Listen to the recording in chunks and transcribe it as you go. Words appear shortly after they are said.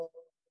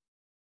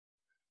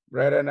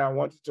Brethren, I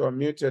want you to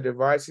unmute your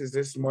devices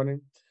this morning.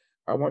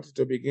 I want you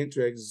to begin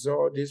to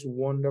exalt this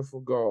wonderful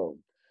God,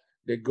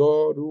 the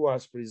God who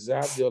has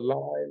preserved your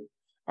life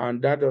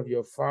and that of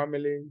your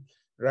family,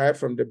 right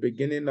from the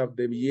beginning of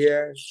the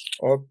year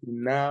up to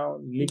now.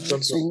 Lift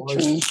up your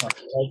voice.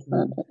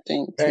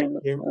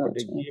 Thank Him for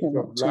the gift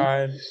of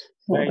life.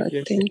 Thank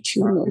you,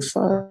 Lord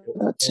Father.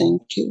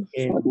 Thank you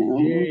for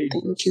the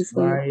thank you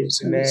for your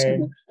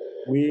name.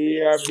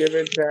 We have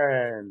given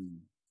time.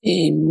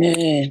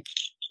 Amen.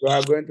 We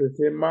are going to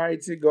say,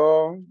 Mighty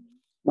God.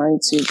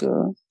 Mighty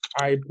God.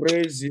 I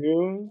praise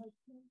you.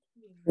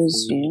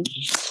 Praise you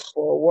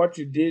for what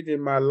you did in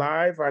my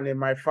life and in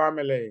my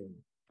family.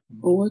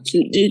 For what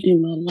you did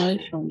in my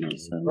life and my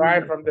family.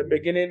 Right from the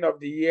beginning of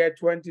the year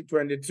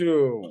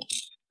 2022.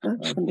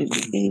 Right from the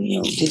beginning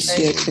of this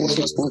year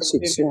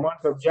 2022. The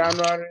month of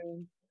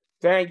January.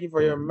 Thank you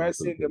for your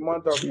mercy in the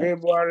month of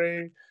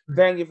February.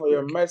 Thank you for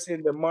your mercy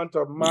in the month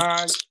of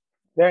March.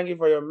 Thank you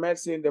for your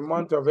mercy in the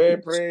month of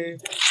April.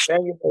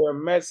 Thank you for your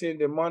mercy in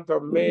the month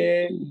of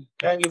May.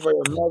 Thank you for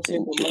your mercy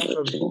in the month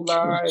of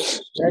July.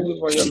 Thank you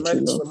for your mercy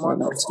in the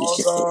month of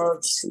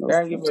August.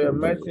 Thank you for your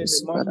mercy in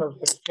the month of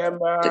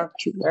September.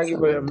 Thank you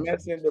for your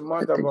mercy in the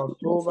month of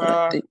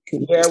October.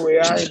 Here we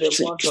are in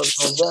the month of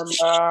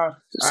November.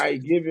 I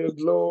give you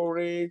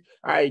glory.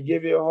 I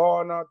give you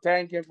honor.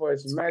 Thank you for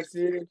His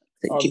mercy.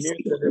 Thank you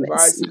for your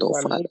mercy,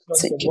 Lord Father.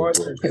 Thank you for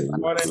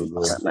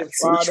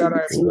Father,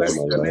 I bless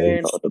your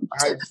name.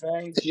 I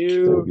thank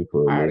you.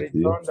 I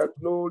return the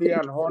glory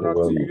and honor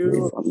to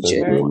you.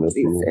 Thank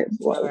you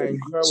that I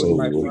enjoy with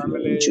my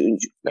family.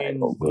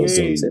 In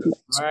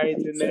Jesus'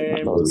 mighty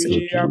name,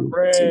 we are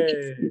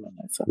praying.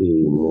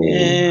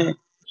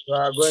 We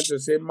are going to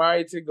say,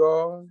 Mighty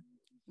God.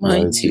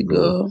 Mighty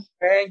God.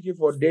 Thank you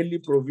for daily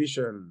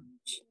provision.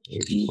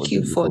 Thank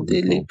you for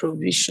daily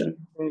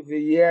provision. Since the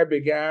year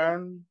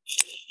began,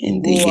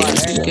 in the year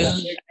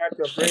began, make that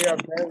your prayer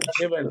of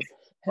thanksgiving.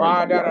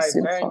 Father, I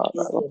thank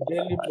you for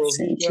daily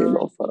provision.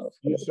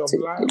 You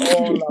supply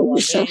all our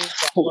needs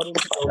according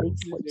to your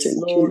riches in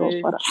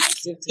glory.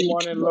 This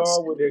morning,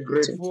 Lord, with a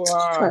grateful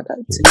heart, we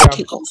have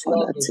come,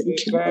 Lord, to say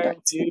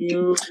thank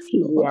you.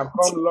 We have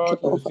come, Lord,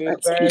 to say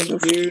thank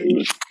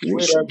you.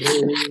 With a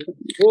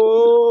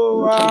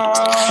grateful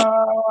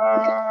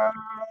heart.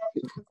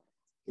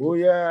 Oh,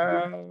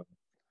 yeah.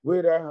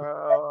 With a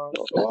heart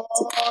of joy.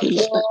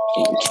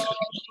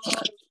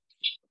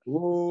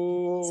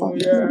 Oh,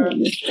 yeah.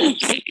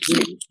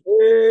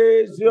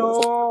 Praise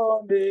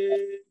your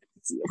name.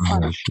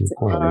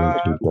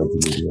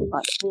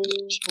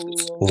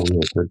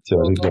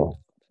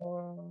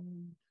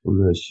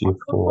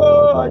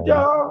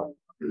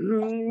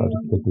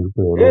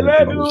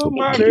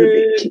 Elédùmarè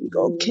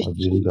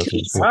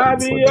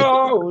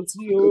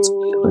kábíyèsí o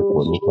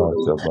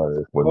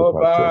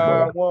ọba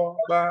wọn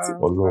bá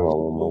gbogbo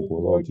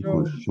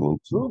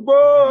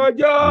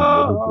ọjọ́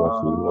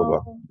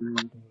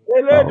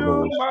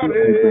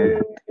Elédùmarè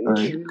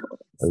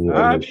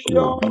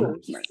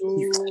kábíyèsí o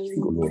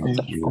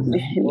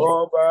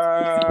ọba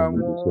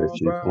wọn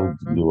bá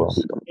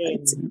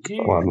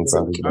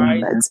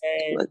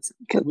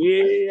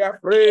we are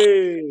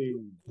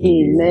praying.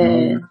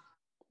 Amen.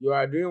 You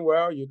are doing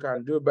well. You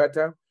can do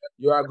better.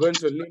 You are going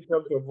to lift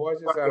up your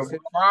voices and say,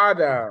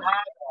 Father,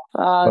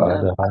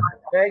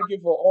 thank you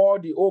for all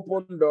the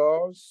open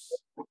doors.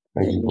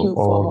 Thank you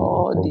for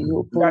all the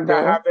open doors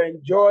that I have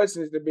enjoyed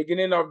since the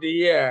beginning of the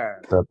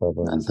year.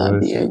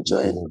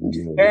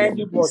 Thank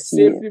you for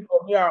safety for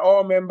me and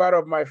all members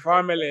of my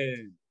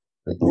family.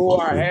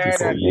 Go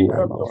ahead and lift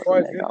up your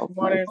voice this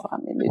morning.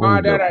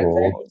 Father, I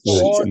thank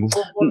you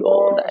for all the open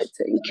doors,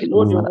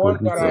 both the ones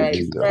that I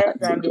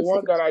expect and the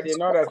ones that I did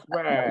not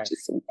expect.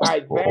 I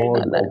thank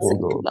you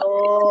for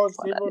doors,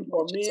 even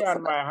for me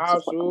and my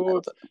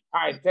household.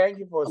 I thank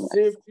you for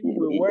safety.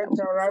 We went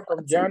right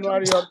from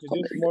January up to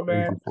this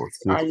moment,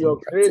 and your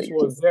grace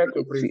was there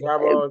to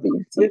preserve us.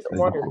 This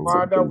morning,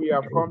 Father, we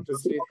have come to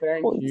say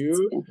thank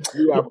you.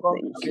 We have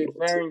come to say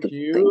thank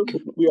you.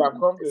 We have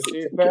come to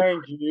say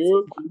thank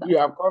you. We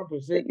have come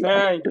to say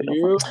thank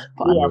you.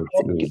 We have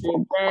come to say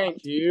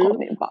thank you.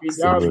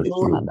 Without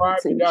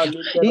glorified, without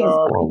lifted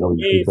up. In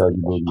Jesus'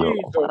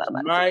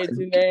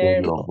 mighty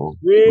name,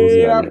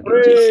 we are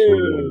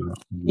praying.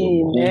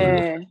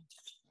 Amen.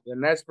 The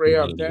next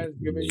prayer of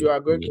thanksgiving, you are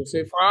going to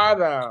say,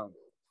 Father,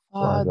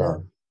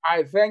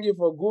 I thank you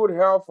for good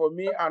health for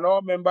me and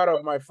all members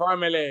of my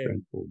family.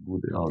 Thank you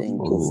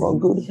for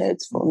good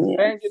health for me.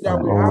 Thank you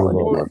that we have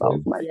no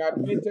reason to be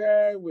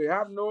admitted. We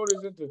have no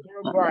reason to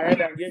go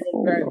ahead and give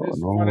him thanks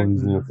this morning.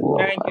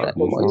 Thank you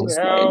for good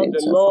health.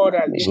 The Lord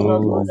has given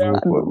us good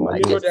health.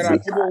 You know, there are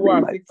people who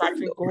are still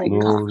catching COVID.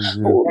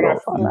 There are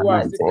people who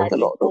are still catching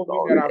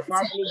COVID. There are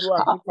families who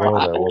are still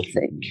catching COVID.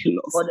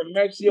 For the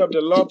mercy of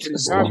the Lord,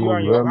 preserve you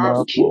and your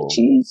house.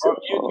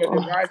 Unmute your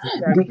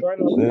devices and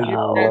join us to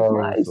give thanks to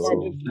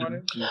God this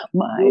morning.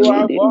 You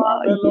are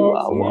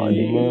marvelous.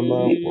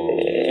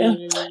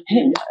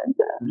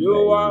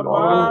 You are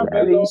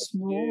marvelous.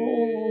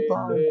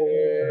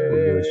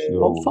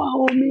 Alpha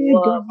You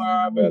are Omega.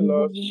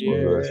 marvelous,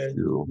 yeah.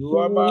 You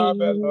are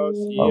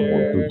marvelous,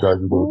 yeah.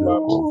 You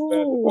are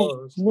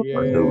marvelous,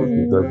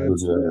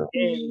 yeah.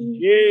 In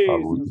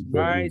Jesus'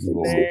 mighty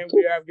name,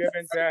 we have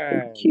given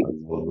thanks.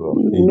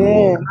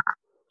 Amen.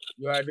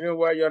 You are doing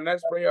well. Your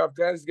next prayer of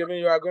thanksgiving,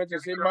 you are going to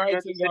say,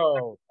 Mighty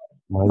God.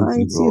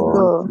 Mighty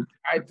God.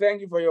 I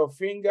thank you for your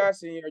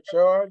fingers in your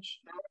church.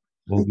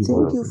 I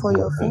thank you for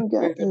your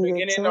finger Since the in your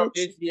beginning of church.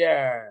 this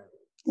year.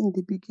 In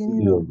the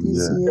beginning of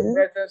this The year.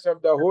 presence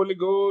of the Holy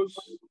Ghost.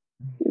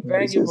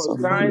 Thank you for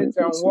signs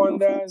and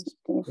wonders.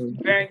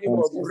 Thank you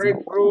for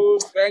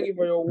breakthroughs. Thank you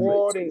for your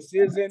word in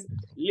season.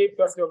 Lift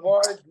up your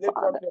voice. Lift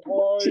up your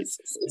voice.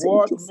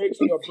 What makes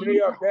your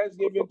prayer of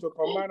thanksgiving to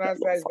command us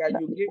is that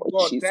you give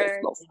God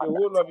thanks with the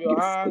whole of your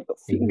heart.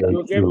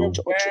 You give him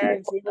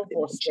thanks even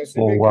for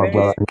specific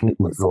things,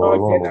 not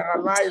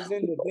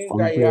generalizing the things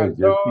that he has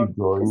done.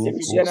 If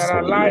you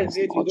generalize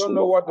it, you don't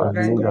know what to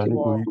thank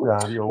God for.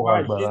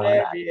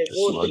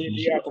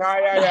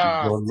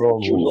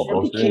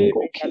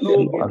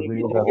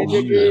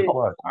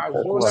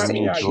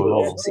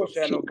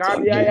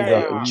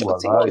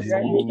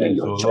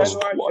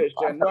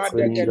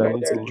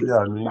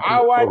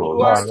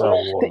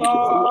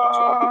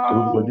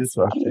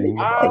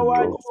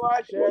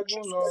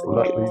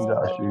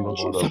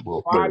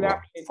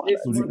 Father, in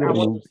this morning, I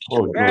want to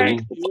say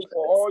thank you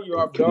for all you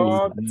have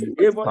done,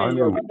 even in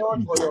your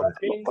church, for your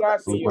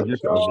fingers in your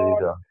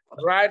church,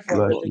 right from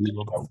the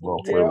beginning of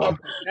the year up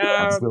to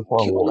now,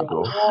 for your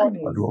word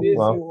in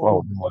season,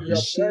 for your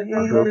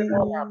presence during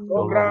all our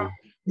program.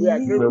 We are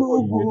grateful for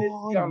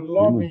unity and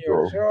love in your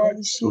church.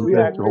 We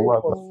are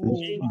grateful for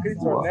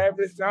increase on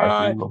every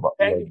side.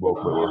 Thank you for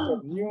the gift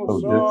of new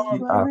song.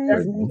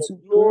 Thank you for the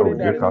glory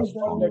that is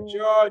upon the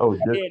church.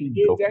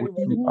 Indeed, thank you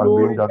for the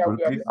glory that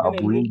we have seen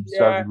in this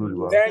year.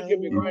 Thank you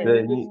because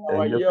indeed this is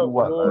our year of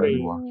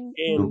glory.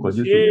 In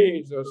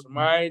Jesus'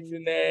 mighty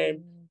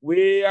name,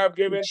 we have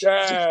given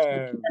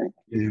thanks.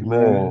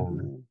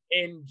 Amen.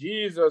 In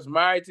Jesus'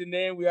 mighty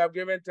name, we have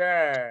given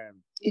thanks.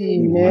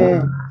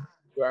 Amen.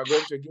 You are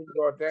going to give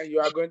God thanks. You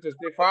are going to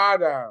say,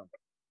 Father,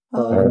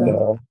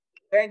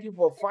 thank you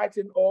for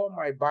fighting all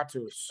my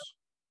battles.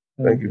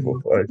 Thank you for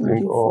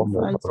fighting all my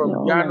battles.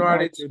 From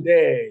January to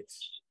date.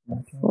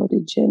 For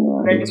the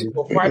January. Thank you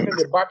for fighting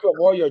the battle of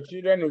all your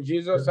children in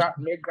Jesus.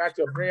 Make that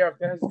your prayer of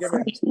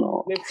thanksgiving.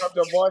 Lift up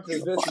the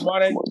voices this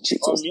morning.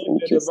 Unmute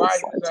your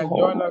devices and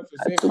join us to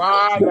say,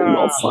 Father,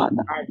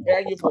 I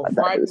thank you for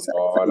fighting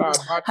all our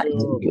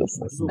battles.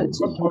 You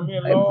fought for me,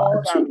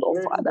 Lord. I'm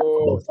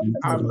grateful.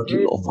 I'm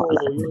grateful.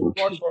 You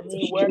fought for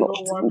me when no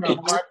one can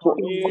fight for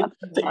me.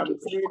 I'm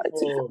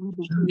grateful.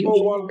 No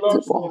one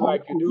loves me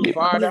like you do,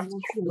 Father.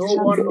 No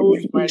one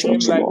knows my name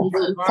like you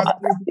do, Father.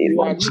 We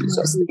are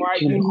grateful for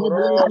fighting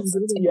for us.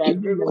 We are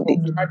grateful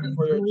for fighting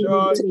for your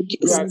church.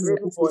 We are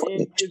grateful for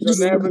increase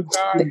on every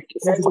side.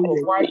 Thank you for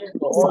fighting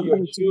for all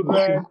your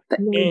children.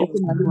 In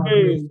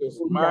Jesus'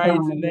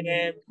 mighty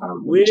name,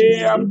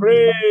 we are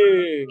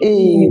praying.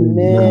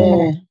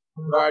 Amen.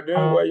 You are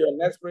doing well. Your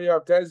next prayer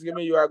of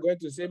thanksgiving, you are going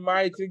to say,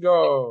 Mighty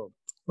God.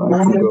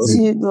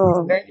 Mighty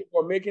God. Thank you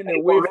for making a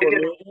way for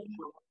me.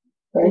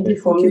 Thank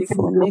you for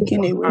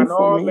making a way and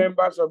for all me.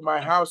 members of my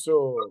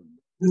household.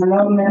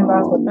 All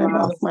members of my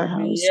Since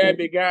the year household.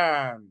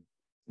 began.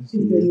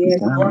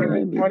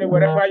 Morning,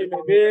 wherever you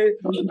may be,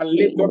 and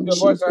lift up your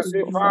voice and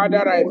say,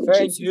 Father, I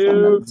thank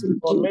you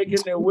for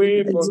making a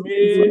way for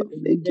me.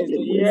 Since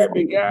the year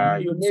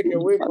began, you make a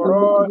way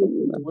for us.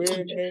 We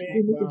make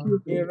a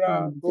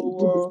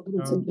miracle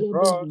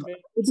from me.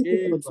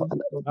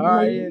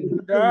 I in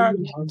the dark,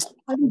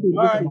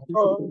 my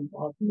God,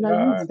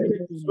 that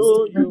is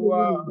who you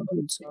are.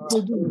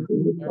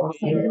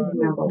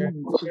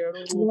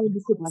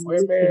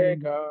 We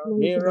make a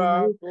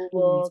miracle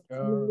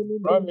worker,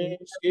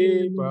 promise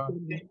keeper,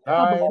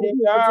 light in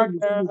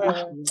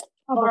darkness.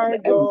 My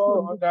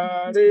God,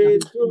 that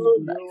is who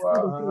you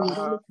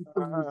are.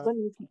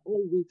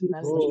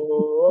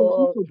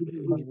 Oh, we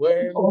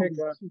make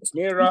a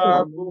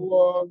miracle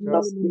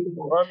worker,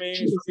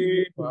 promise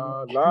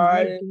keeper,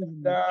 light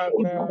in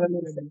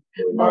darkness.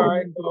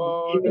 My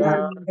God,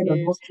 that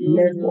is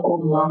who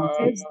you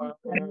are.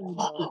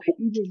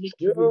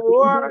 You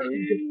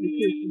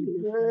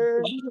are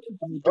here,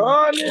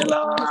 only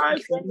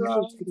life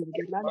around.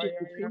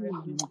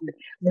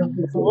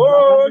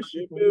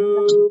 Worship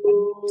you,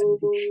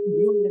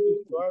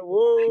 I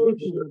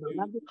worship you.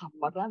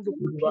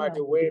 You are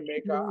the way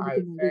maker. I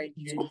thank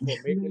you for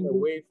making a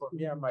way for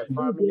me and my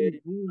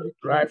family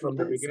right from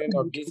the beginning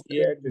of this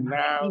year to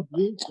now.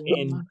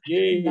 In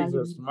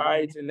Jesus'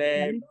 mighty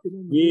name,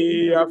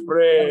 we are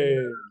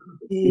praying.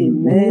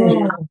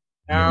 Amen.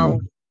 Now,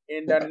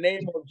 in the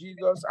name of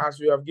Jesus, as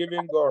we have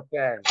given God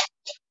thanks,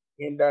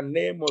 in the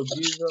name of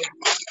Jesus,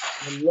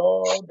 the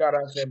Lord that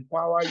has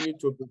empowered you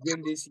to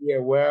begin this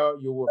year well,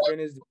 you will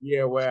finish the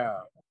year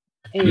well.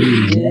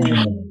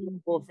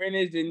 Amen. We'll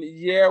finish the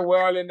year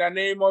well in the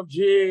name of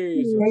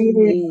Jesus.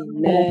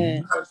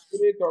 Amen. The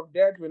spirit of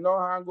death will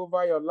not hang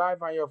over your life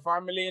and your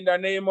family in the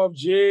name of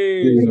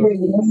Jesus.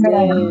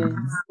 Amen.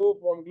 Go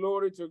from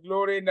glory to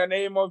glory in the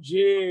name of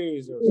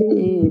Jesus.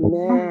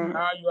 Amen.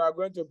 Now you are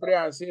going to pray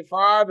and say,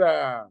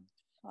 Father,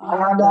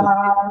 Father,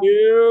 thank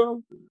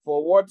you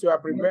for what you are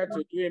prepared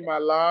to do in my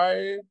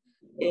life,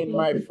 in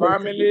my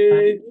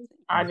family,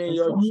 and in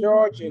your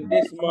church in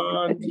this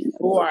month.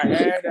 Go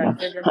ahead and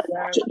give him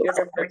thanks, give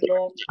him the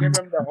glory, give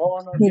him the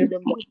honor, give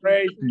him the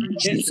praise.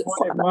 This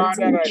morning,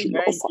 Father, I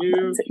thank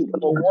you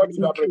for what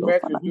you are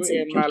prepared to do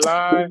in my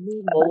life,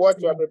 for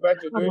what you are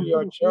prepared to do in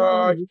your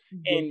church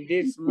in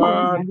this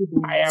month.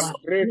 I am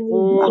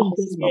grateful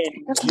in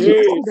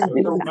Jesus'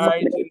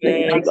 mighty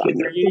name.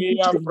 We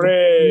are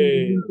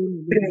praying.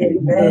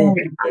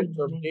 End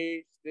of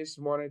days, this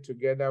morning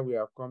together we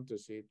have come to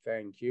say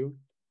thank you.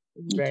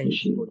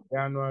 Thank you for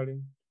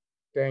January.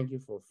 Thank you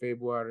for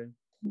February.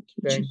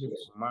 Thank you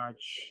for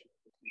March.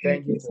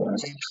 Thank you for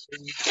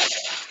April.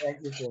 Thank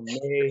you for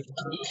May.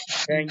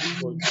 Thank you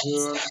for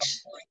June.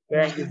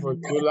 Thank you for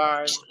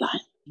July.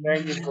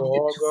 Thank you for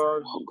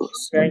August.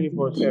 Thank you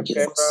for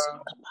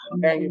September.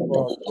 Thank you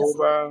for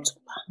October.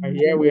 And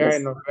here we are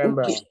in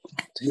November.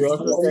 We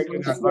also thank you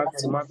in advance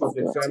for the month of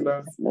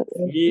December.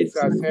 Please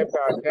accept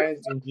our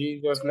thanks in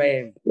Jesus'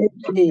 name.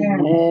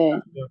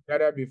 Amen.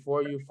 Gather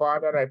before you,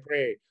 Father, I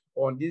pray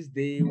on this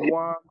day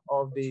one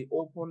of the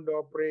open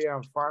door prayer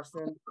and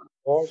fasting,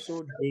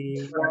 also day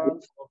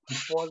one of the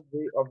first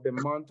day of the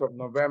month of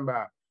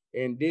November.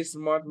 In this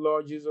month,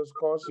 Lord Jesus,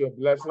 cause your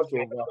blessing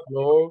to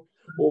overflow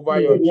over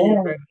your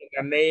children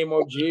in the name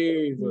of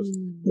Jesus.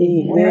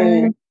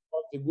 Amen.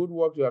 The good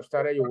work you have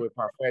started, you will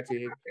perfect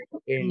it.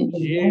 In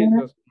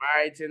Jesus'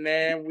 mighty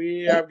name,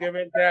 we have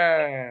given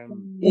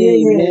them.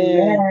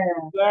 Amen.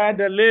 Let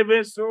the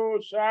living soul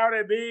shout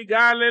a big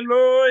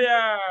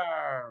hallelujah.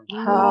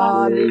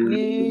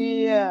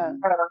 Hallelujah.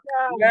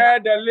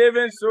 Let the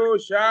living soul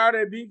shout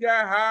a bigger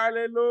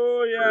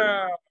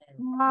hallelujah.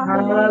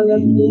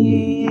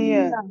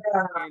 Hallelujah.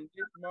 In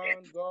this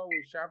month, God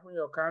will sharpen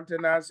your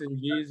countenance in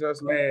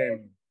Jesus'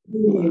 name.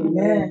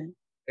 Amen.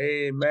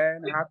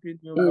 Amen. Happy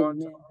new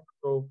month.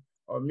 So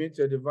unmute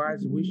your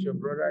device. Wish your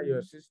brother,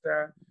 your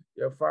sister,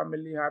 your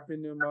family happy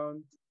new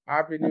month.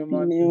 Happy new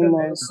month.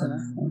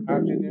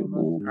 Happy new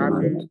month.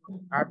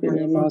 Happy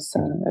new month.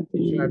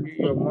 It shall be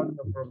your month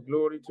from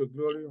glory to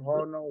glory,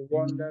 honor,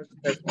 wonders,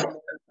 testimony,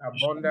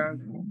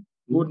 abundance,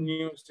 good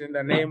news in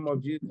the name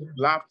of Jesus,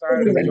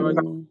 laughter,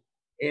 rejoicing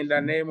in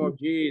the name of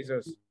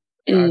Jesus.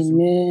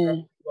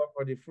 Amen.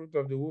 For the fruit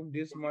of the womb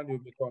this month you'll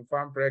be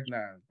confirmed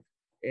pregnant.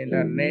 In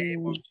the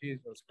name of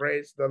Jesus.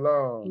 Praise the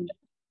Lord.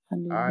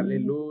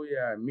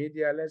 Hallelujah.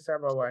 Media, let's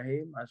have our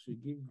hymn as we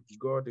give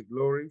God the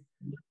glory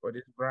for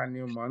this brand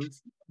new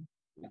month.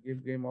 We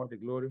give him all the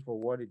glory for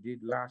what he did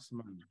last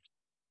month.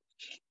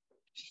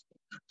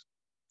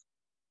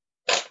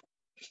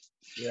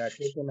 We are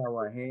taking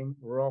our hymn,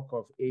 Rock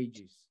of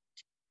Ages.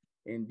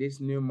 In this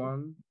new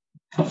month,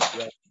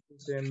 we are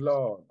saying,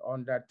 Lord,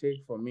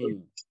 undertake for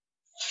me.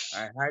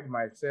 I hide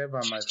myself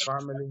and my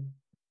family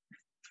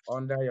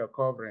under your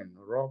covering,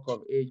 Rock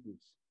of Ages.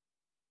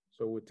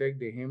 So we take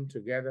the hymn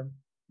together.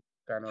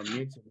 Can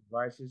unmute the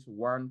devices.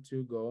 1,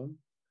 2, go.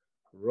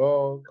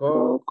 Rock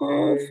of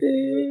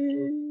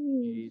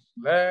Ages,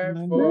 left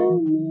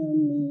for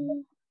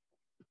me.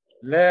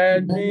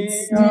 Let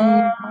me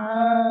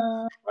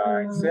hide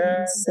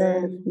myself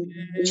in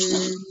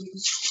thee.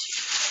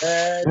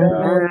 Let the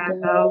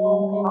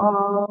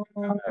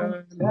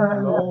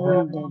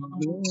Lord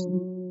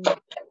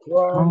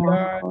from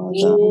thy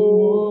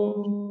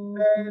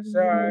goodness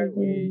I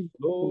will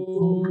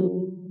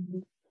flow.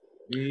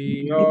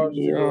 Be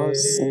your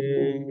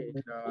sin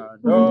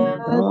and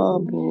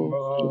double,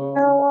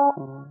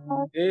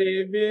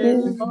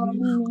 saving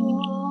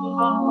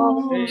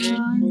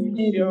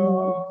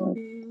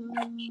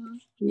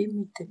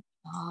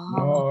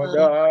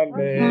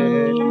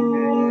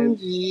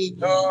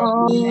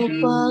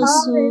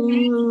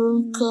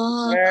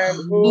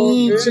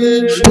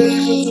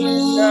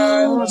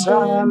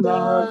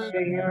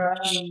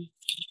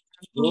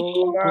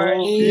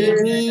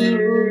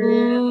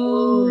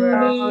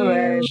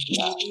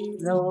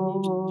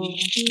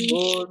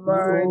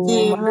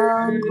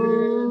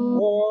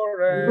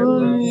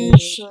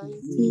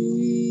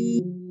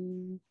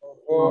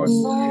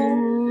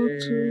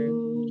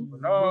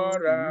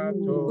Lord,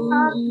 and through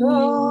my good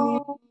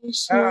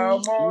my forever for how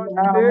much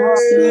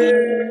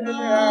nothing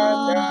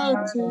and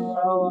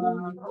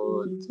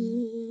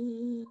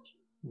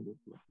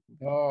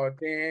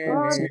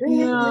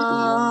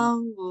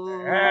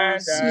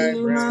I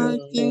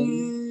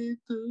bring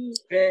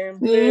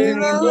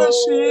simply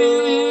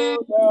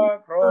go the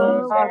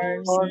cross I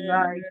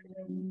see,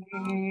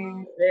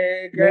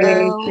 take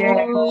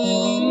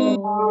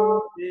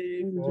all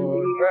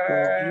for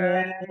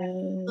breath,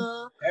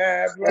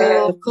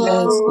 helpless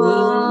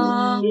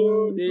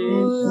to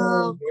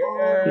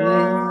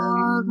despair.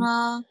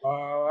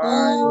 How I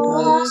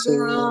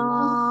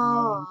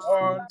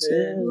unto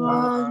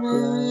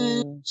everlasting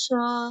hand.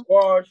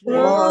 Wash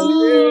Wash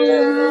me,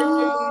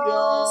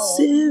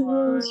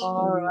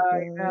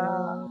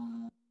 Savior,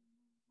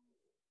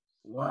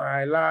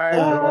 while I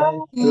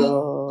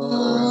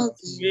draw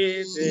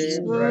the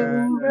sweet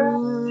breath.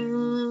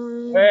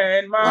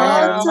 When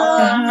my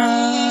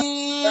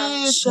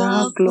eyes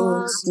shall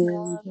close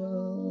in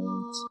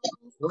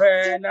death,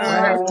 when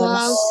I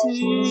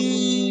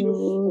see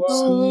you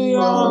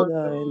on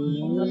thy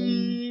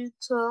name,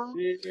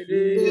 it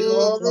is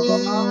all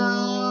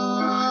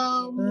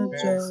the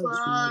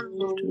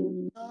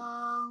judgment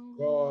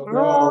God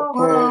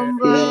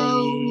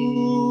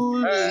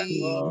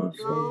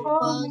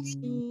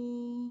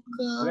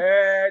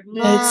let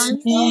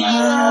me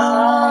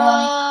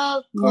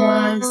hide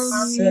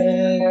myself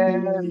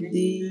in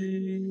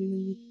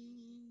thee.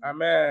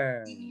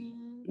 Amen.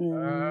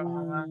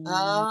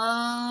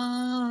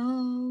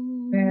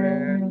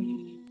 Amen.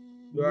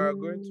 You are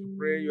going to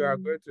pray. You are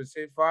going to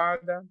say,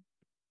 Father,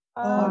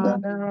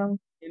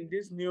 in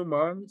this new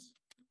month,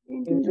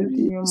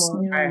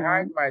 I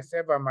hide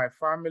myself and my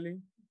family.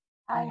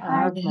 I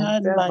hide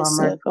myself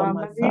and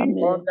my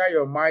family under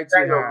your mighty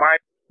hand.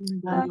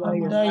 under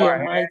Go your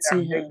ahead mighty and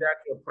make hand. that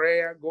your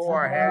prayer. Go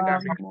ahead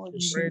and begin to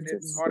pray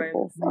this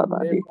morning.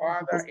 Say,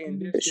 Father, in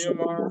this new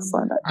month,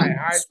 I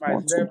hide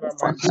myself and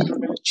my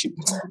family.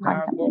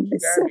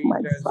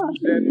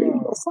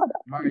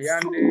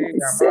 Mayande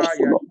Yaba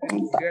Yasin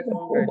Geto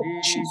Redi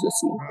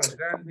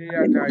Mazandi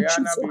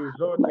Atayana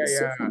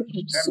Bizotaya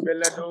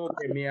Embeledo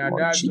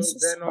Kemiada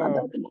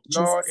Zozeno.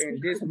 Lord, in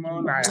this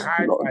month I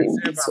hide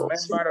myself a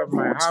member of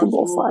my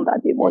household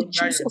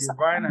under your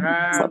divine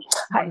hand,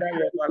 under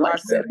your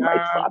everlasting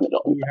hand.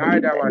 We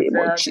hide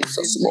ourselves in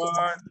this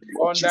month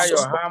under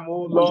your hand,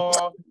 O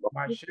Lord.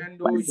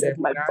 Mashendo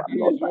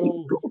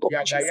Yebradizo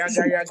Yaga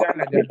Yaga Yaga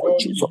Nagato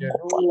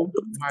Jedu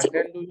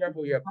Mazendo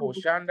Yabu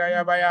Yakoshanda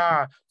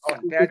Yabaya on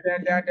Dada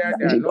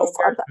no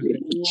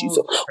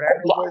Gasu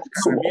Renubus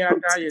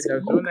Kanamiata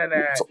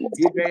Yedazunene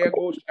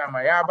Ibego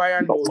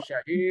Shamayabaya no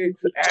Shadi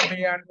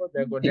Emiano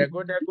Dego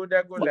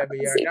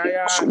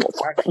Lebiadaya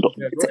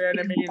Go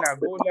enemy na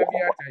go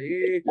Lebiata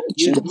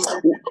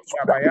Yezu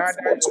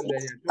Yabayada Yonde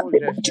Yetu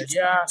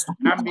Jeshadia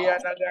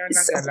Ambiana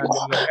Gana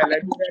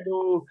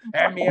Galabedu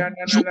Emiana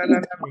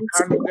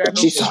Mikano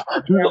Gado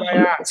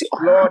Yabaya.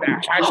 Lord, I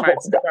hide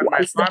myself and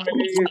my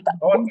family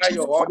under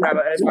your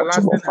order,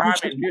 everlasting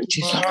hand in this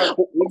month.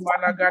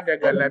 Imanaga de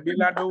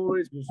Galabila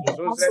Doris,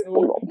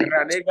 Susuzenu,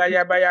 Ranega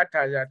Yabaya,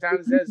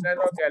 Tajatan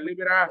Zeno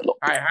Galibra.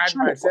 I hide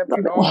myself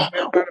and all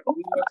members of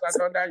Jesus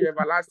under your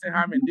everlasting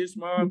hand in this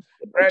month.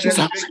 Brethren,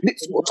 speak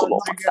to the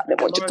month, speak to the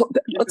month.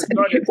 This is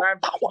not the time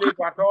to sleep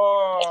at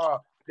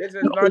all. This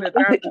is not the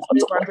time to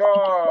sleep at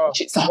all.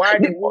 Why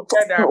the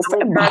wicked are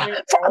programming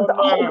their own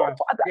man?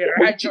 The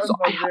righteous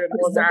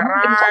must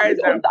arise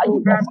and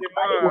program the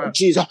man.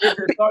 This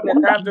is not the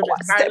time to be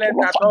silent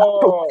at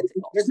all.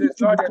 This is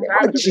not the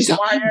time to be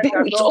quiet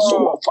at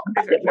all.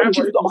 This is the time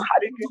for you to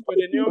speak into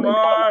the new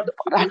man.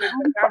 This is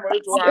the time for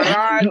you to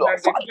arise and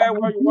declare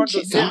what you want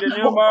to see in the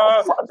new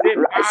man. Say,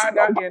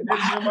 Father, in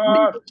this new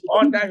man,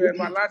 under your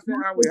everlasting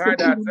hand, we hide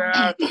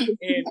ourselves.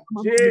 In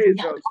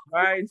Jesus'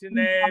 mighty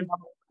name,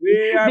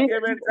 we are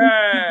given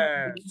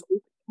thanks.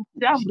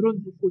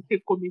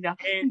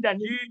 In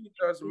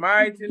Jesus'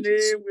 mighty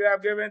name, we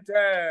have given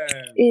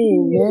thanks.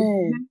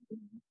 Amen.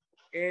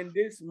 In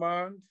this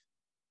month,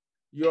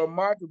 your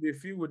mouth will be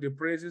filled with the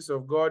praises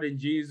of God in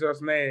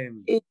Jesus'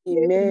 name.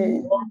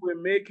 Amen. God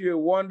will make you a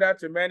wonder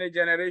to many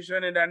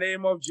generations in the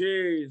name of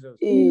Jesus.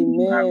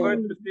 Amen. I'm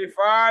going to say,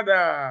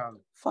 Father,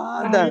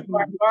 fill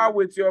my mouth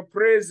with your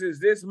praises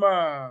this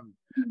month.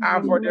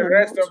 And for the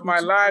rest of my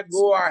life,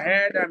 go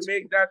ahead and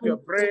make that your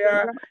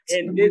prayer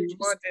in this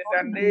month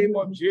in the name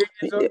of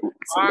Jesus.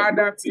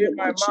 Father, fill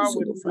my mouth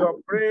with your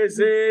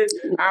praises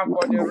and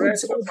for the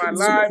rest of my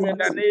life in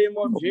the name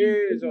of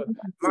Jesus.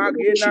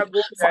 Magina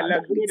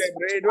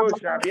Bredo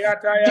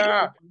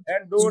Shabiataya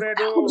and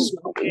Doredo.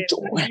 In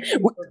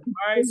Jesus'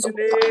 mighty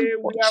name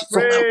we are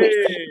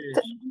praying.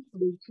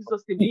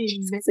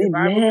 The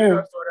Bible made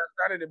us to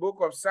understand in the book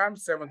of Psalm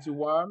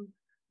 71,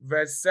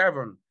 verse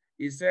 7.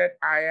 He said,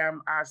 I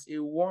am as a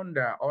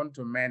wonder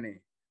unto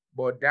many,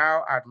 but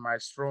thou art my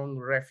strong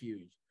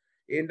refuge.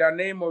 In the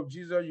name of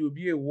Jesus, you'll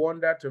be a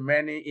wonder to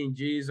many in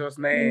Jesus'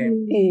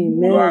 name.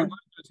 Amen. You are going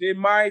to say,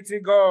 Mighty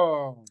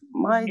God,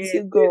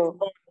 mighty God,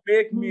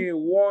 make me a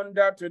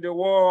wonder to the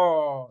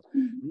world.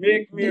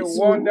 Make me a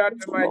wonder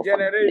to my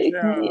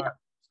generation.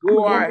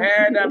 Go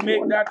ahead and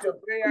make that your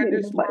prayer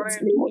this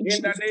morning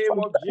in the name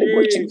of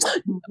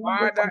Jesus.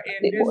 Father,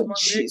 in this month,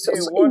 make me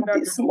a wonder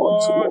to the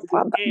world.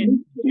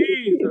 In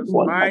Jesus'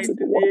 mighty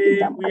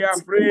name, we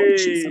are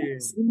praying.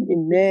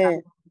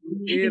 Amen.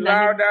 A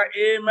louder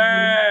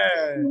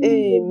amen.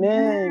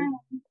 Amen.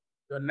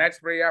 The next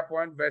prayer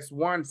point, verse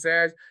 1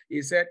 says,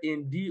 he said,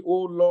 in thee,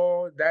 O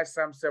Lord, that's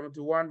Psalm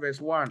 71, verse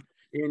 1.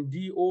 In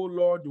thee, O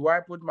Lord, do I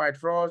put my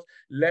trust.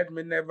 Let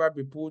me never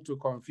be put to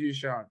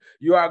confusion.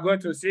 You are going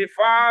to say,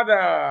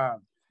 Father,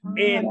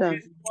 In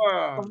this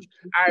month,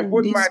 I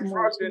put my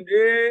trust in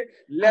thee.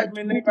 Let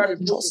me never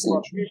be put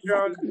to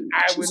confusion.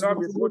 I will not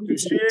be put to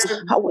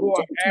shame. Go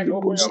ahead,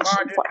 open your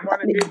mouth this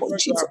morning. This is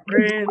what you are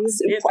praying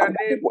in the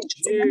name of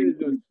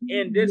Jesus.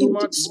 In this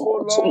month,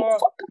 oh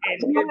Lord,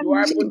 in you do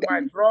I put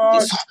my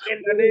trust.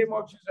 In the name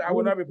of Jesus, I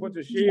will not be put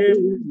to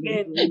shame.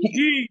 In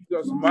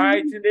Jesus'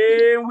 mighty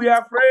name, we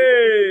are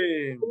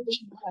praying.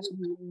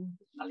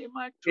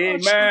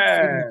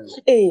 Amen.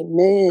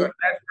 Amen. So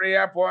next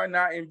prayer point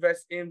now in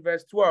verse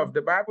 12.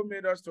 The Bible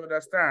made us to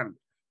understand.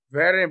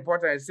 Very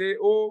important. It say,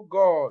 oh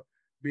God,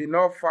 be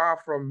not far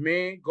from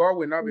me. God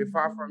will not be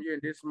far from you in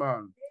this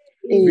month.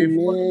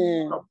 Before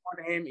you call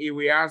upon him, he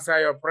will answer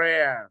your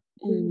prayer.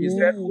 He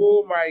said,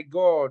 oh my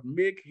God,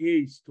 make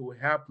haste to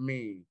help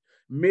me.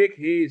 Make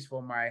haste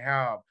for my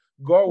help.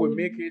 God will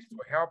make haste to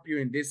help you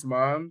in this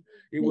month.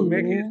 He will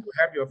make haste to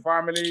help your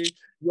family.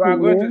 You are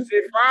going to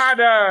say,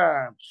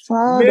 Father,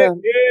 make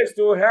haste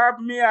to help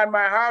me and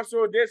my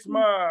household this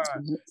month.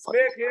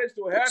 Make haste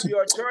to help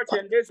your church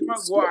in this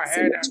month. Go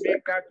ahead and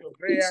make that your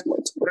prayer.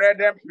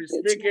 Brethren,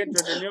 speak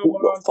into the new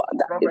month.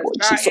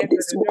 Prophesy into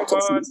the new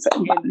month.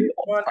 In this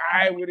month,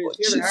 I will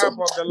receive help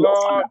of the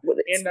Lord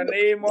in the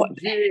name of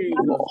Jesus.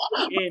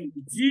 In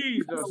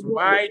Jesus'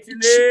 mighty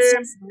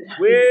name,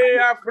 we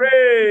are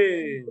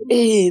praying.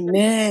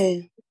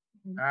 Amen.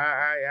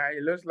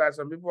 It looks like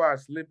some people are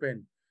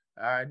sleeping.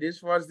 This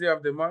first day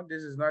of the month,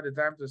 this is not the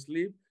time to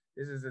sleep.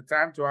 This is the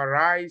time to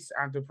arise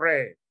and to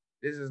pray.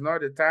 This is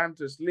not the time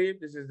to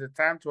sleep. This is the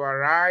time to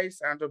arise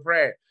and to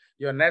pray.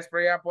 Your next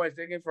prayer point is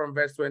taken from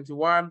verse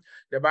 21.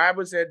 The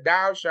Bible said,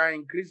 thou shalt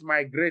increase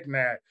my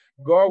greatness.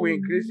 God will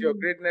increase your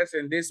greatness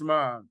in this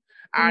month.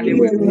 And he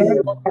will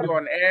support you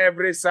on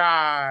every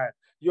side.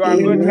 You are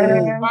going to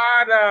say,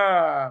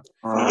 Father,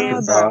 in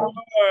this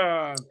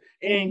month,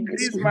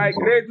 increase my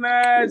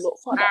greatness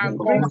and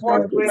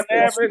comfort me on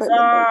every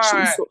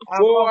side.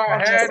 Go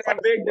ahead and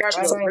make that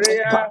your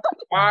prayer.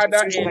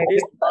 Father, in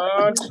this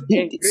month,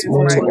 increase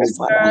my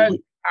greatness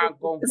and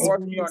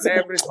comfort me on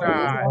every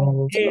side.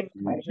 In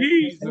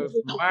Jesus'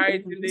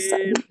 mighty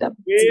name,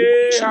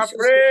 we are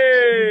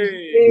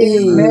praying.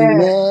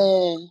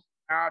 Amen.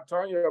 Now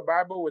turn your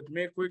Bible with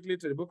me quickly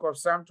to the book of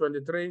Psalm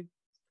 23.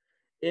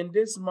 In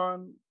this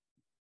month,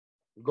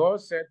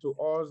 God said to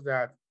us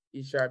that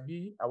it shall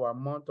be our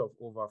month of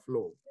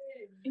overflow.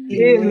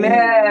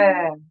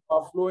 Amen.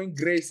 Overflowing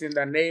grace in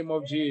the name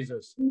of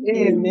Jesus.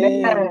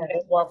 Amen.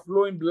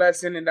 Overflowing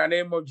blessing in the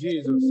name of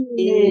Jesus.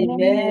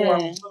 Amen.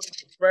 Overflowing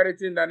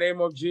prosperity in the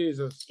name of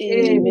Jesus.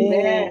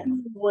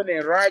 Amen. Overflowing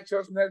in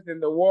righteousness in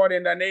the world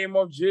in the name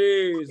of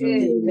Jesus.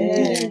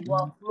 Amen.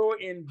 Overflow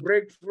in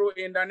breakthrough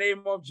in the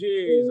name of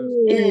Jesus.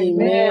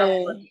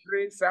 Amen.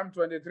 Psalm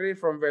 23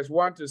 from verse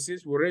 1 to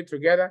 6, we'll read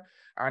together,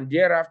 and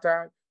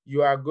thereafter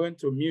you are going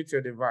to mute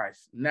your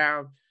device.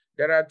 Now,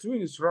 there are two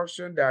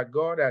instructions that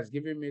God has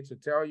given me to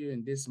tell you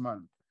in this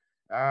month.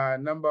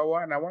 Number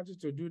one, I want you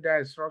to do that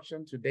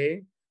instruction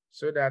today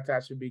so that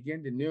as you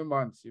begin the new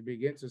month, you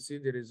begin to see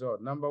the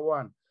result. Number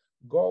one,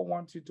 God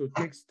wants you to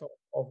take stock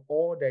of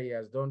all that he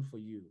has done for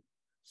you.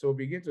 So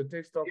begin to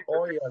take stock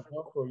all he has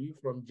done for you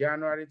from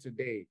January to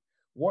today.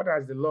 What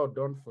has the Lord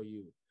done for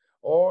you?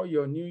 All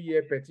your New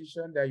Year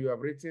petition that you have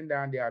written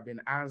down, they have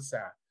been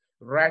answered.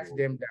 Write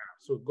them down.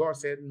 So God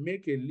said,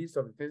 make a list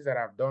of the things that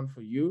I've done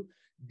for you.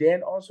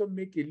 Then also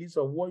make a list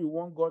of what you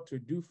want God to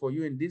do for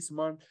you in this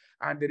month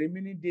and the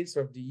remaining days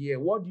of the year.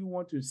 What do you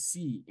want to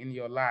see in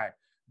your life?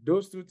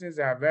 Those two things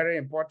are very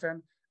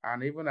important.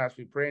 And even as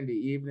we pray in the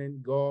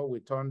evening, God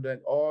will turn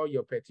all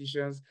your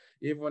petitions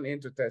even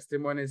into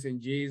testimonies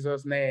in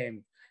Jesus'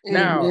 name.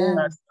 Now,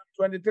 Psalm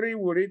 23,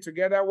 we'll read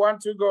together. 1,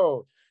 2,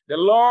 go. The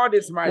Lord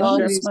is my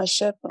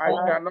shepherd.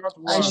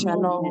 I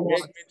shall not want. He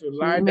makes me to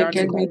lie down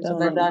in green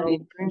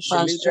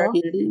pasture.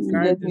 He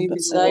leadeth me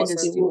beside the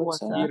still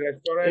water.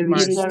 He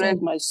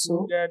restored my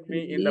soul. He led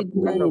me in the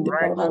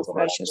path of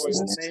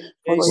righteousness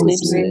for his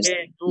name's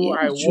sake. Though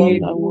I walk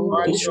in the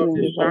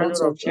valley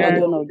of the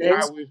shadow of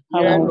death,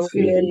 I will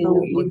fear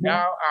no evil, for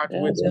thou art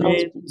with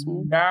me.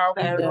 Thou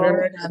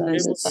preparest a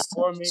table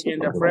before me in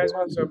the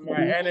presence of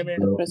my enemy.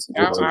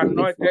 Thou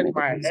anointed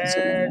my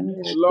head,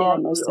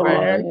 Lord, with my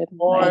head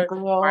oil,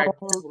 my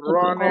cup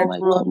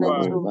runneth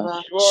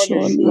over.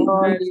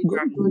 Surely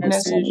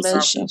goodness and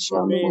mercy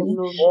shall follow me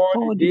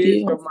all the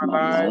days of my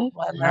life,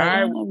 and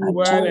I will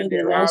dwell in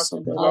the house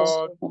of the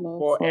Lord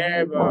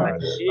forever.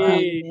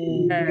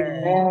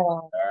 Amen.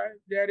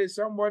 There is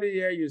somebody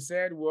here, you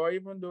said, well,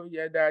 even though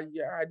I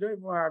don't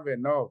even have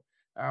enough.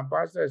 And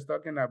Pastor is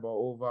talking about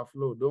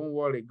overflow. Don't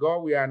worry.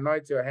 God will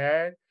anoint your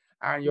head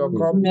and your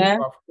cup will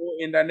overflow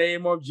in the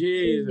name of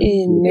Jesus.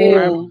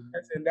 Amen.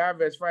 In that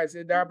verse 5, it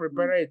said, thou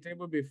prepare a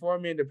table before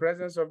me in the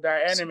presence of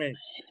thy enemy.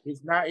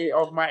 It's not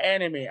of my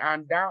enemy,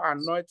 and thou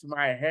anoint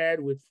my head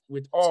with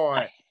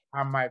oil,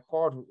 and my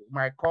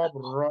cup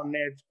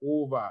runneth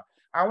over.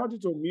 I want you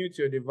to mute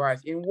your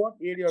device. In what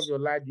area of your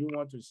life do you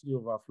want to see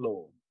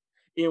overflow?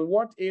 In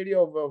what area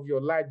of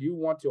your life do you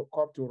want your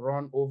cup to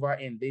run over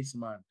in this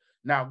month?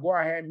 Now go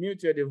ahead,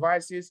 mute your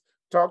devices,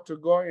 talk to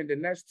God in the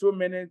next 2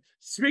 minutes,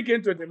 speak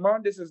into the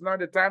month. This is not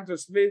the time to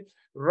sleep.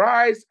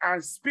 Rise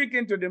and speak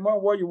into the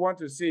month what you want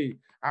to see,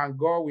 and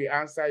God will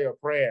answer your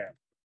prayer.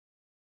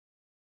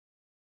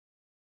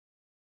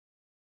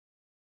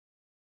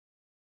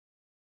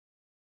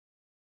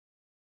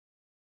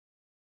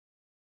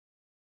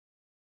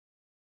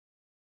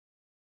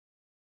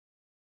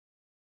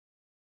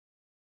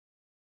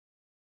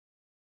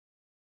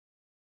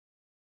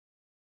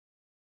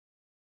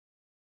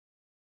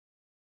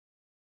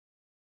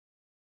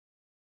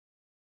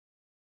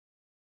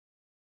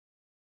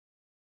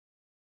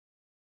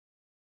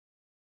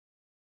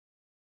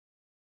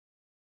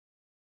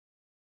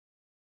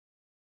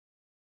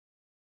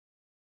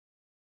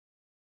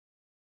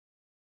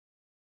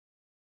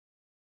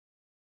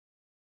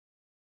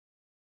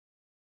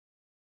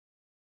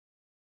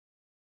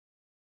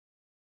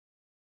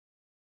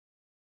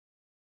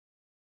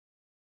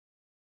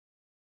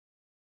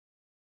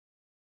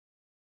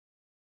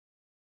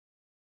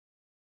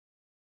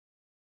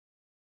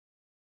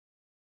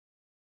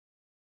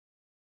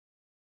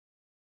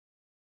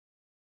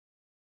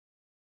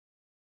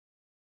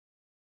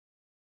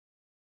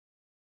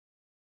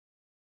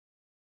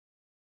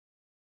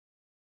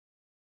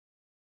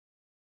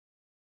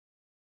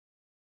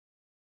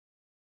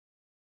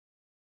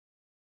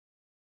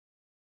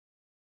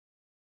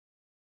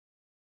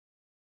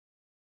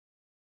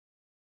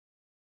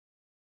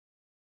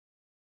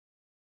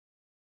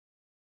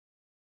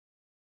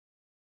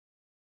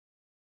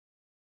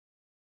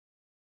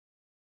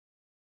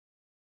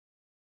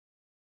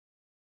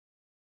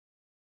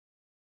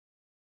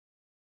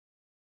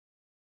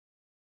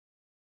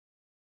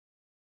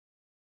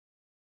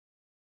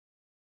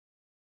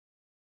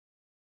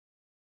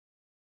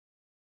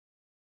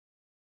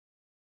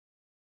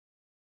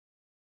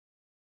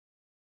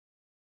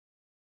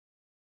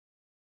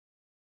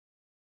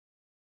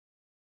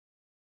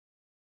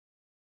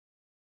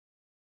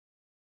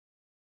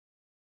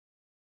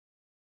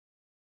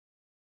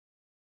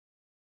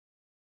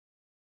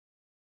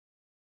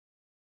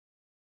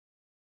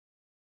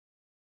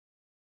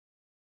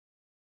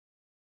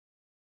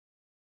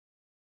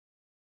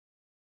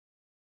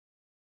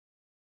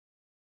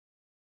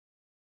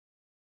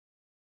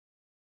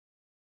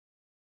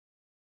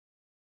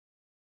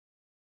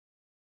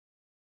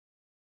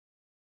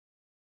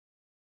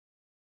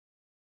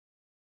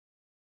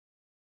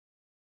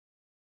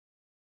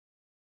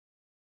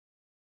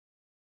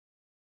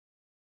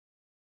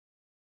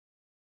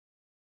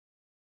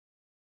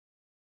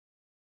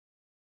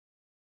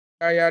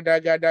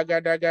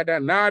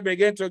 Now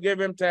begin to give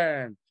him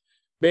thanks.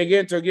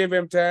 Begin to give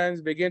him thanks.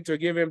 Begin to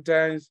give him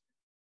thanks.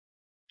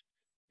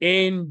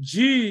 In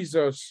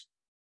Jesus'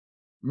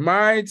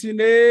 mighty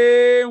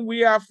name,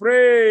 we are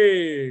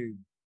free.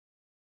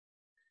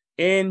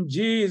 In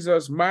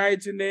Jesus'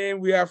 mighty name,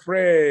 we are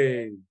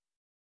free.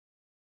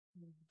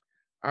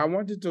 I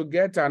want you to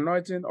get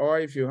anointing, or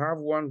if you have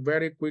one,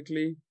 very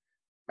quickly,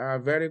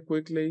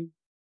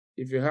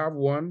 if you have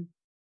one.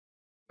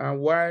 And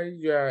while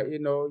you are,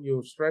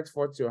 you stretch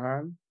forth your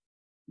hand,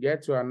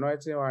 get to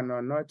anointing and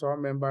anoint all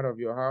members of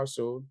your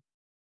household.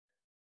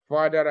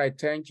 Father, I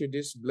thank you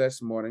this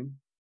blessed morning.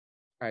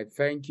 I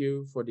thank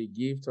you for the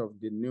gift of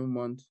the new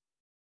month.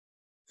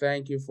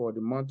 Thank you for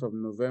the month of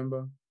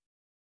November.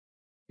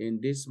 In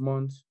this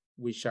month,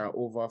 we shall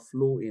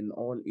overflow in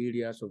all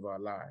areas of our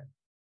life.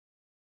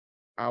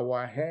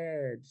 Our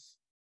heads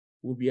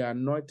will be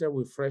anointed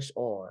with fresh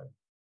oil.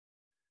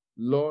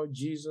 Lord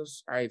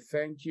Jesus, I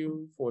thank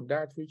you for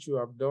that which you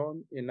have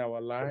done in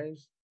our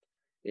lives,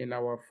 in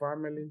our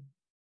family,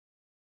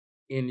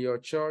 in your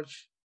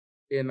church,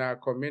 in our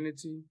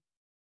community,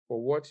 for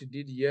what you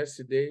did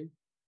yesterday.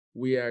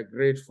 We are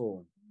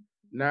grateful.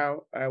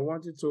 Now, I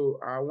want you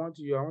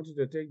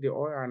to take the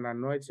oil and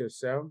anoint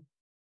yourself.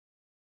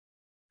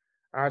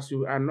 As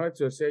you anoint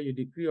yourself, you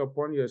decree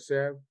upon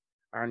yourself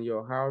and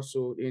your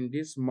household, in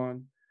this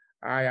month,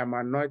 I am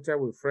anointed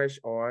with fresh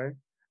oil,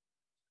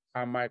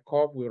 and my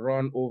cup will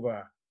run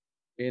over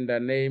in the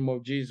name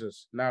of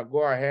Jesus. Now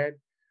go ahead.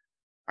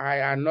 I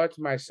anoint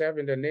myself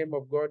in the name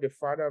of God, the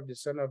Father, of the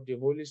Son, of the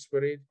Holy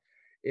Spirit.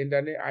 In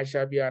the name, I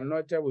shall be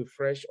anointed with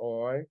fresh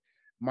oil.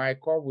 My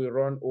cup will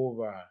run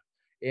over.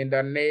 In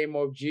the name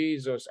of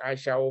Jesus, I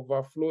shall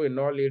overflow in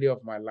all areas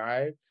of my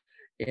life,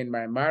 in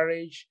my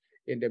marriage,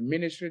 in the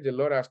ministry the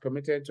Lord has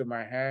committed to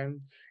my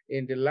hand,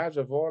 in the lives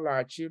of all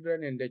our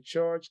children in the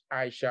church.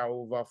 I shall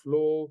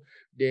overflow.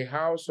 The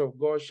house of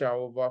God shall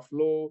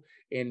overflow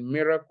in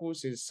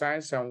miracles, in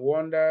signs and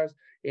wonders,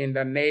 in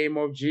the name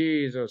of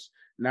Jesus.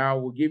 Now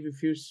we'll give you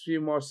a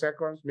few more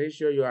seconds. Make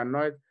sure you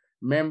anoint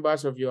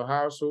members of your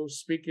household,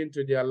 speak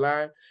into their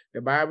life.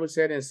 The Bible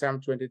said in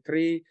Psalm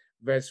 23,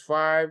 verse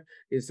 5,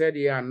 it said,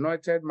 He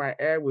anointed my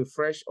head with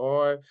fresh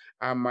oil,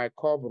 and my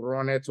cup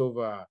runneth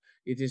over.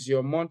 It is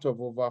your month of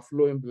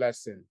overflowing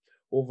blessing,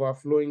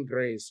 overflowing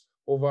grace,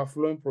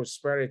 overflowing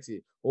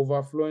prosperity,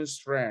 overflowing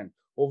strength,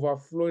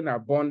 overflowing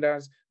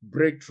abundance,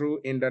 breakthrough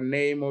in the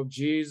name of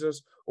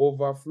Jesus,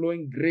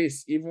 overflowing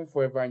grace, even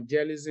for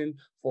evangelism,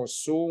 for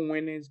soul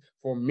winnings,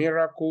 for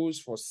miracles,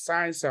 for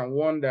signs and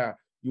wonder.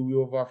 You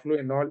will overflow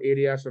in all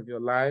areas of your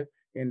life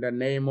in the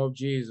name of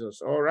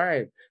Jesus. All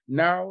right.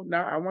 Now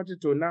I want you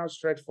to now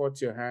stretch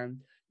forth your hand.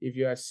 If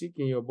you are sick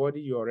in your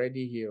body, you're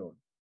already healed.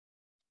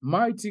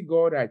 Mighty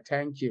God, I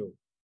thank you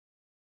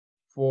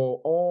for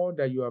all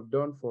that you have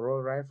done for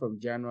us right from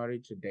January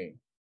to today.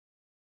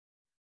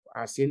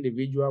 As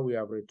individual, we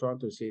have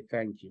returned to say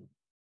thank you.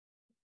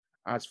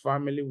 As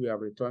family, we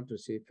have returned to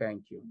say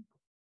thank you.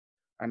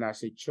 And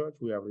as a church,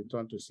 we have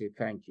returned to say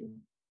thank you.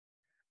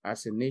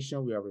 As a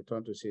nation, we have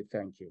returned to say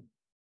thank you.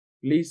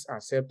 Please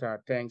accept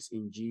our thanks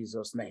in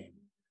Jesus' name.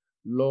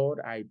 Lord,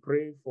 I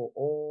pray for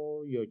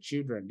all your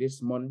children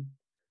this morning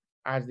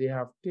as they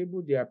have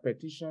tabled their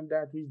petition,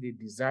 that which they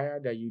desire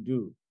that you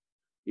do.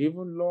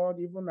 Even, Lord,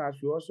 even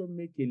as you also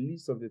make a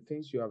list of the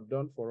things you have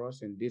done for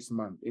us in this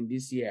month, in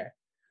this year.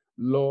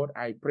 Lord,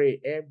 I pray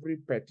every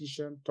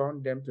petition,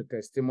 turn them to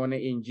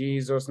testimony in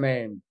Jesus'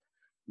 name.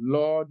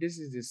 Lord, this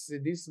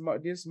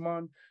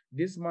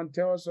month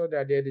tells us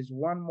that there is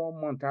one more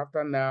month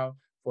after now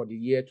for the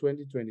year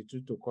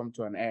 2022 to come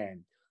to an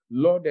end.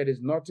 Lord, there is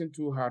nothing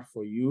too hard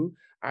for you.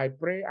 I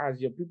pray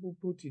as your people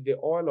put the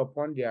oil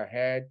upon their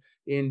head,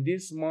 in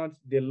this month,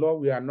 the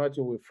Lord will anoint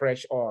you with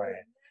fresh oil.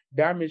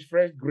 That means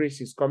fresh grace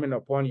is coming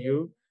upon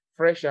you.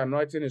 Fresh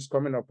anointing is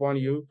coming upon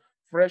you.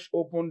 Fresh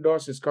open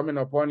doors is coming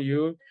upon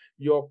you.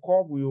 Your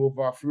cup will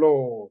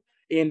overflow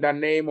in the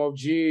name of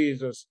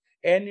Jesus.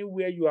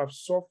 Anywhere you have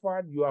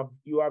suffered,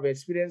 you have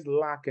experienced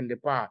lack in the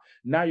past.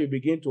 Now you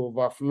begin to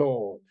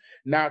overflow.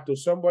 Now to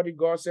somebody,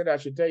 God said, I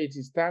should tell you, it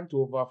is time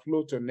to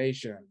overflow to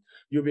nation.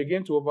 You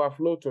begin to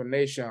overflow to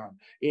nation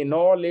in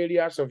all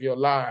areas of your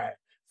life.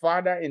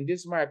 Father, in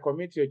this month, I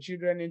commit your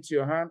children into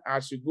your hand.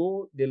 As you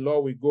go, the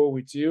Lord will go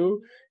with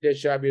you. There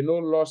shall be no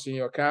loss in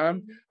your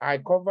camp. I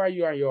cover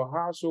you and your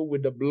household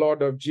with the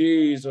blood of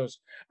Jesus.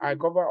 I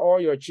cover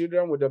all your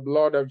children with the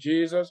blood of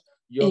Jesus.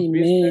 Your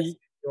business,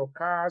 your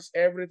cars,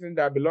 everything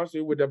that belongs to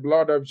you with the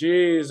blood of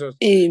Jesus.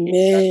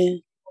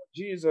 Amen.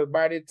 Jesus,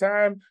 by the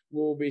time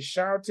we'll be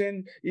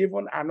shouting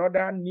even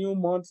another new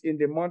month in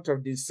the month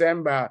of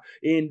December,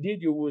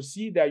 indeed you will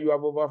see that you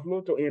have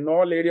overflowed in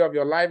all areas of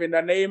your life in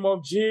the name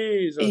of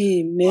Jesus.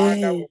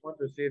 Amen. Father, we want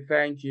to say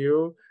thank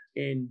you.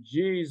 In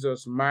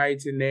Jesus'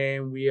 mighty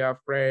name we are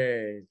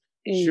prayed.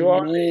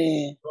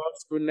 Surely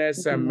God's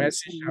goodness and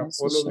mercy shall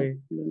follow me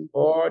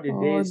all the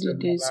days of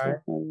my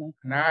life,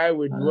 and I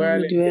will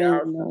dwell in the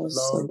house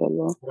of the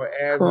Lord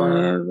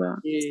forever.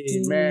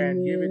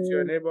 Amen. Give it to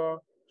your neighbor.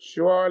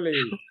 Surely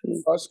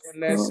God's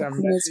goodness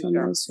and mercy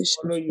shall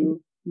follow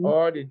you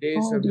all the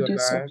days of your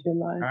life,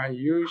 and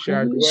you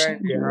shall dwell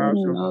in the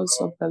house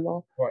of the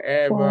Lord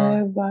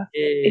forever.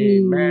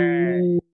 Amen.